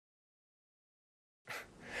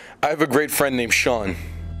I have a great friend named Sean.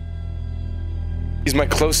 He's my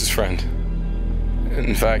closest friend.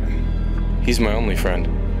 In fact, he's my only friend.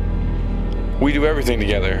 We do everything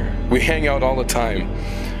together. We hang out all the time.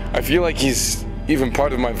 I feel like he's even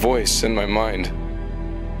part of my voice and my mind.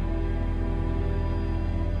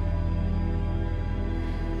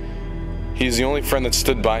 He's the only friend that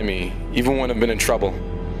stood by me, even when I've been in trouble.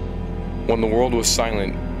 When the world was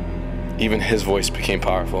silent, even his voice became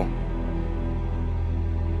powerful.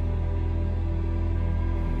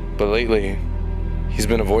 But lately, he's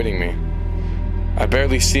been avoiding me. I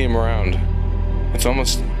barely see him around. It's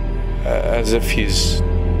almost as if he's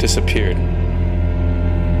disappeared.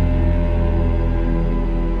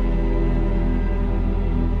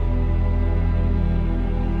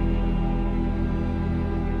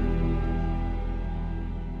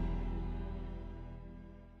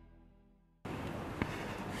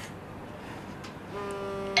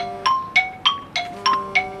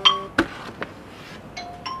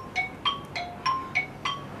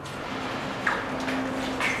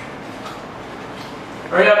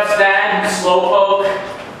 Hurry up, Stan, slowpoke.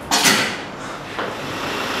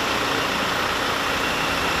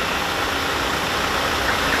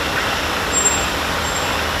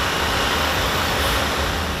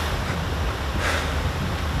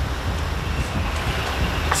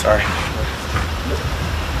 Sorry.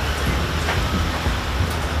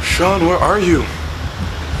 Sean, where are you?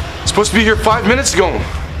 Supposed to be here 5 minutes ago.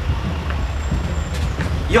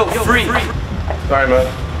 Yo, free. Sorry,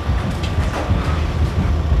 man.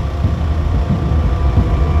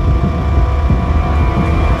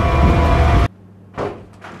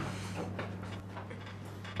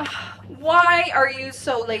 Why are you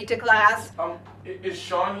so late to class? Is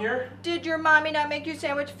Sean here? Did your mommy not make your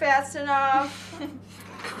sandwich fast enough?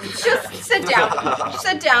 Just sit down.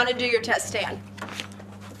 Sit down and do your test, Stan.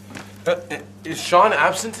 Is Sean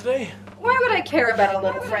absent today? Why would I care about a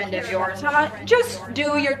little friend of yours, huh? Just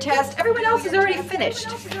do your test. Everyone else is already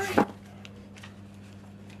finished.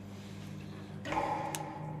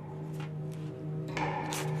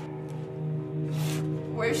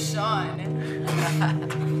 Where's Sean?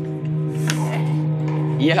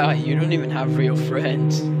 Yeah, you don't even have real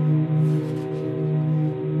friends.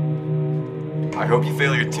 I hope you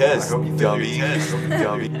fail your test, dummy.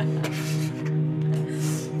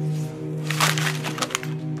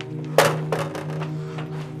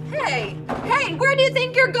 Hey, where do you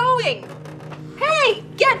think you're going? Hey,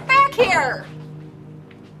 get back here!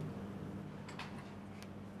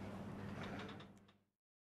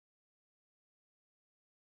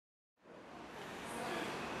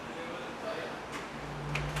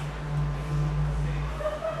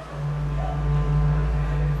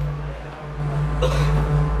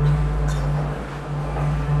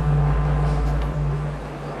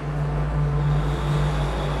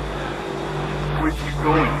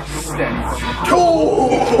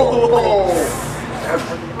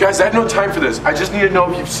 Guys, I have no time for this. I just need to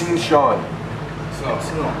know if you've seen Sean.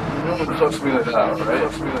 No one talks to me like that,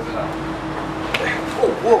 right?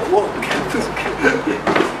 Whoa. Get this.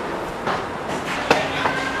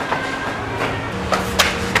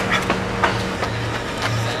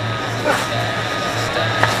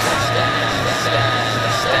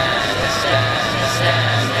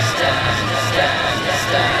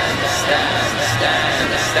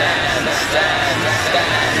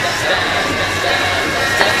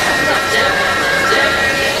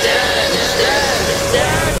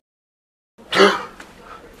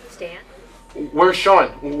 Stan? Where's Sean?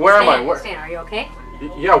 Where am I? Stan, are you okay?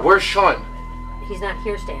 Yeah, where's Sean? He's not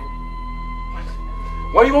here, Stan.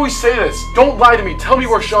 Why do you always say this? Don't lie to me. Tell me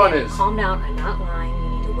where Sean is. Calm down. I'm not lying. You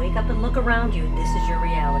need to wake up and look around you. This is your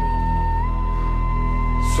reality.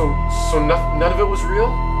 So none of it was real?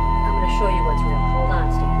 I'm going to show you what's real. Hold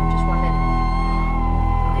on, Stan. Just 1 minute.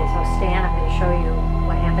 Okay, so Stan, I'm going to show you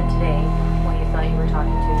what happened today when you thought you were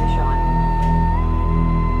talking to Sean.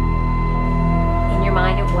 In your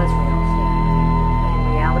mind, it was real.